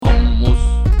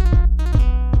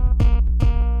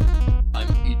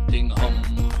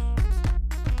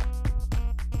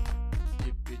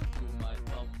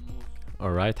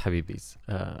Alright, Habibis.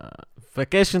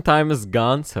 Vacation time is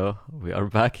gone, so we are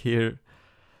back here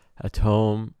at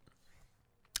home.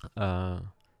 Uh,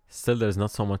 Still, there's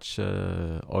not so much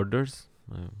orders.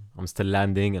 I'm still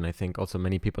landing, and I think also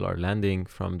many people are landing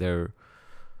from their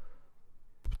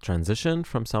transition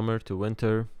from summer to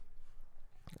winter.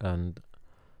 And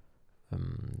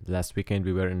last weekend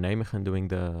we were in Nijmegen doing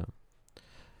the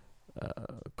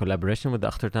collaboration with the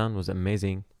Achtertuin. Was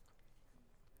amazing.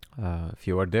 If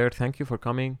you were there, thank you for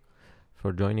coming,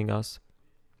 for joining us.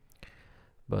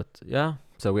 But yeah,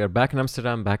 so we are back in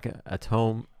Amsterdam, back at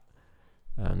home,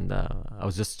 and I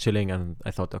was just chilling, and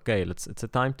I thought, okay, it's a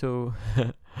time to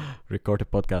record a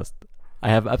podcast. I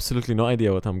have absolutely no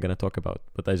idea what I'm gonna talk about,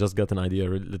 but I just got an idea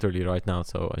literally right now,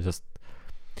 so I just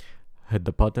hit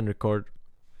the button record,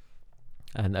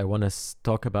 and I want to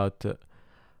talk about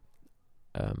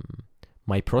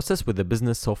my process with the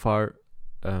business so far.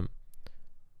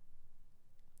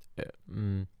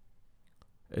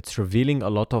 It's revealing a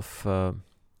lot of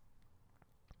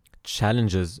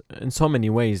challenges in so many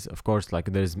ways, of course,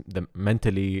 like there's the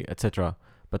mentally, etc.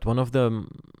 But one of the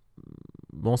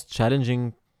most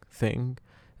challenging thing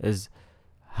is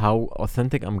how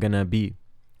authentic I'm gonna be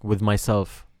with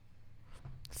myself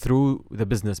through the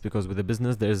business, because with the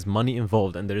business there's money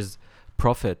involved and there's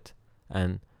profit,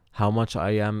 and how much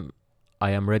I am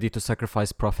ready to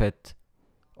sacrifice profit,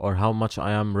 or how much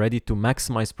I am ready to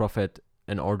maximize profit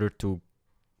in order to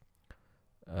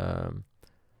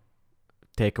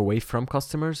take away from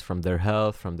customers, from their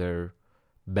health, from their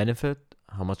benefit,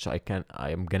 how much I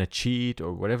am gonna cheat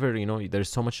or whatever, there's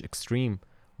so much extreme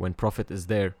when profit is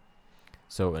there.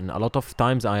 So, and a lot of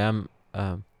times I am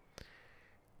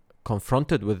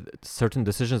confronted with certain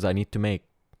decisions I need to make.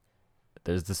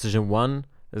 There's decision 1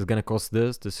 is gonna cost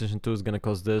this, decision 2 is gonna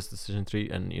cost this, decision 3,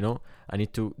 and I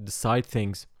need to decide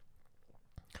things.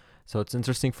 So it's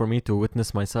interesting for me to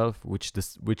witness myself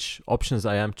which options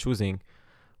I am choosing.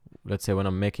 Let's say when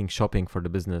I'm making shopping for the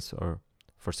business or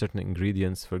for certain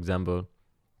ingredients, for example.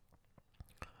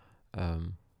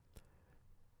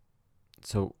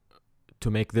 So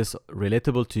to make this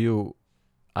relatable to you,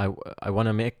 I want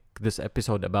to make this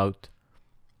episode about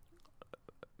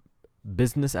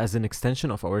business as an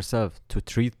extension of ourselves, to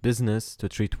treat business, to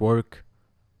treat work.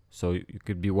 So you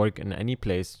could be work in any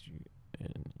place,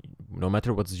 no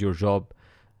matter what's your job.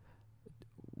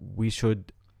 We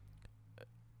should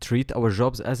treat our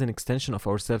jobs as an extension of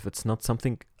ourselves. It's not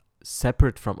something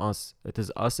separate from us. It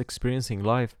is us experiencing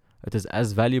life. It is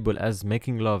as valuable as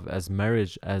making love, as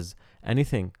marriage, as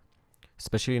anything.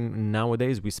 Especially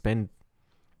nowadays, we spend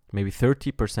maybe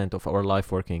 30% of our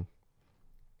life working.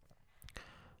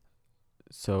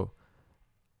 So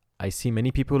I see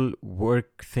many people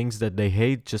work things that they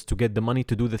hate just to get the money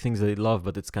to do the things they love,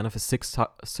 but it's kind of a sick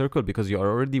circle, because you're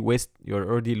already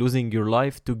losing your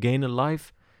life to gain a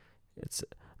life.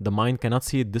 The mind cannot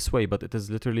see it this way, but it is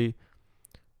literally,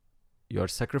 you are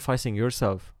sacrificing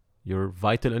yourself, your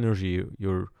vital energy,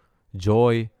 your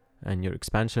joy, and your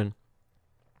expansion.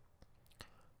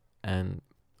 And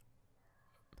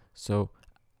so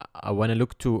I want to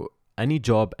look to any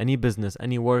job, any business,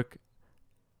 any work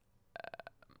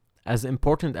as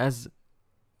important as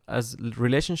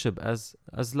relationship, as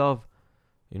love.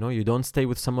 You don't stay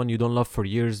with someone you don't love for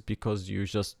years because you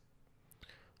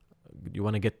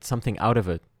want to get something out of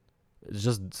it.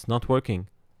 It's not working.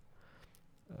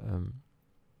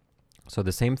 So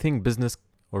the same thing, business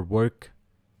or work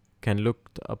can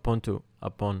looked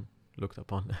upon.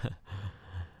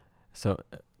 So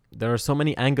there are so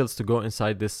many angles to go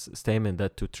inside this statement,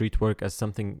 that to treat work as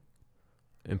something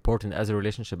important, as a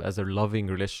relationship, as a loving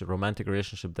relationship, romantic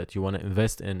relationship that you want to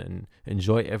invest in and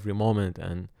enjoy every moment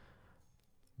and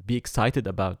be excited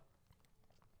about.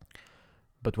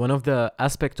 But one of the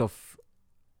aspects of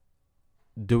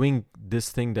doing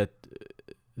this thing that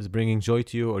is bringing joy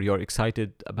to you, or you're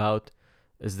excited about,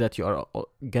 is that you are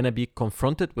gonna be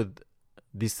confronted with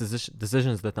these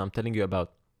decisions that I'm telling you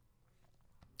about.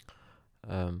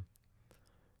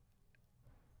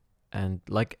 And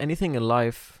like anything in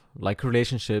life, like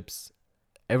relationships,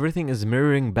 everything is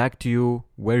mirroring back to you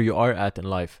where you are at in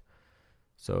life.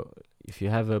 So if you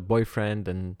have a boyfriend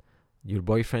and your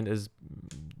boyfriend is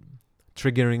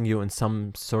triggering you in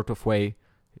some sort of way,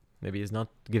 maybe he's not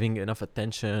giving enough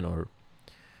attention, or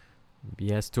maybe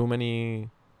he has too many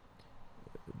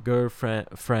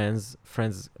friends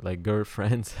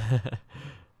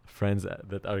friends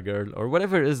that are girl, or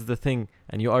whatever is the thing,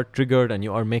 and you are triggered and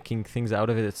you are making things out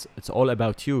of it. It's all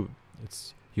about you.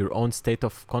 It's your own state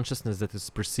of consciousness that is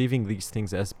perceiving these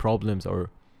things as problems, or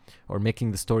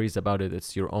making the stories about it.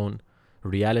 It's your own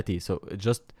reality. So it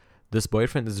just, this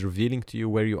boyfriend is revealing to you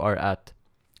where you are at.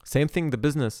 Same thing, the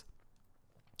business.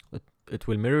 It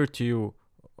will mirror to you,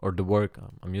 or the work.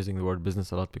 I'm using the word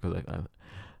business a lot because I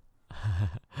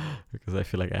because I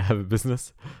feel like I have a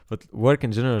business. But work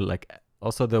in general, like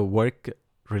also the work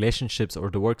relationships or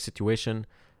the work situation,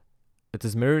 it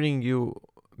is mirroring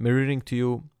to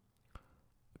you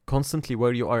constantly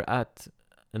where you are at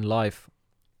in life,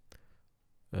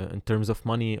 in terms of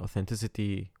money,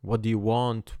 authenticity. What do you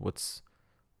want?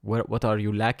 What are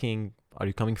you lacking? Are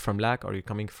you coming from lack? Are you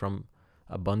coming from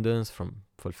abundance, from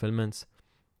fulfillments?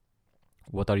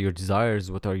 What are your desires?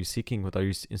 What are you seeking? What are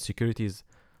your insecurities?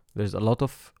 There's a lot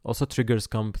of also triggers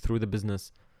come through the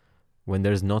business. When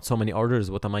there's not so many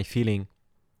orders, what am I feeling?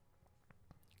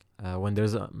 When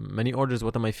there's many orders,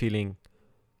 what am I feeling?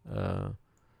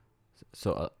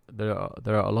 So there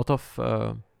are a lot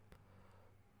of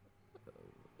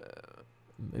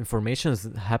informations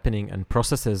happening and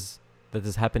processes that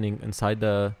is happening inside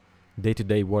the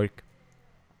day-to-day work,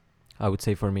 I would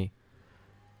say, for me.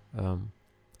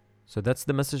 So that's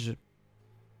the message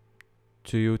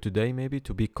to you today, maybe,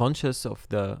 to be conscious of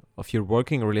your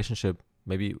working relationship,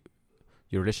 maybe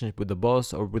your relationship with the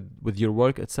boss or with your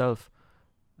work itself,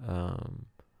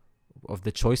 of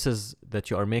the choices that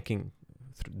you are making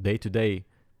day to day.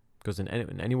 Because in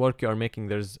any work you are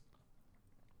making,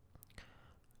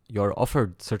 you're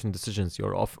offered certain decisions,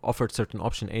 you're offered certain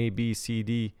option A, B, C,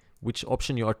 D. Which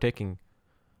option you are taking,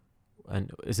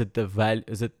 and is it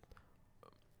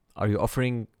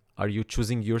are you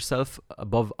choosing yourself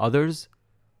above others?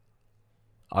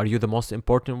 Are you the most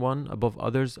important one above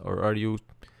others, or are you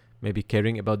maybe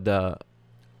caring about the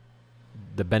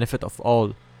benefit of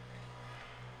all?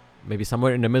 Maybe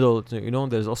somewhere in the middle,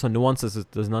 there's also nuances. It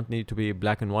does not need to be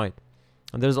black and white,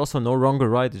 and there's also no wrong or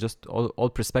right. It's just all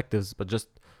perspectives, but just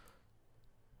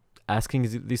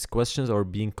asking these questions or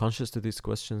being conscious to these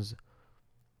questions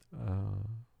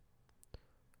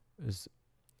is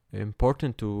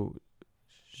important, to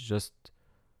just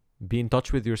be in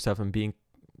touch with yourself and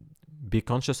be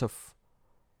conscious of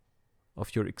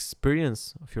your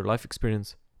experience, of your life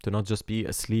experience, to not just be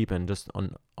asleep and just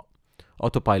on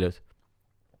autopilot.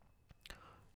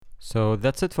 So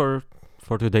that's it for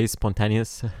today's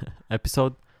spontaneous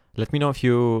episode. Let me know if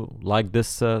you like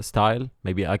this style.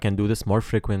 Maybe I can do this more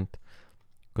frequent,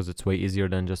 because it's way easier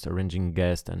than just arranging a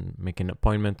guest and making an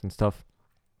appointment and stuff.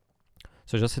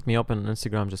 So just hit me up on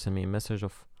Instagram, just send me a message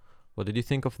of what did you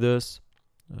think of this.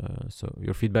 So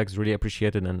your feedback is really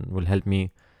appreciated and will help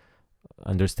me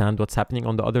understand what's happening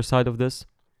on the other side of this.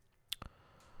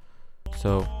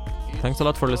 So thanks a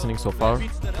lot for listening so far,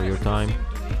 for your time,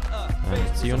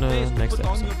 and see you on the next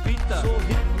episode.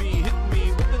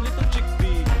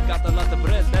 Got a lot of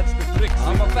bread, that's the trick.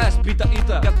 I'm a fast pita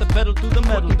eater, got the pedal to the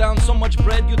metal. Putting down so much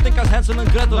bread, you think I was Hansel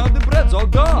and Gretel. Now the bread's all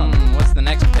gone. What's the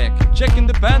next pick? Check in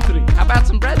the pantry. How about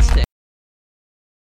some breadsticks?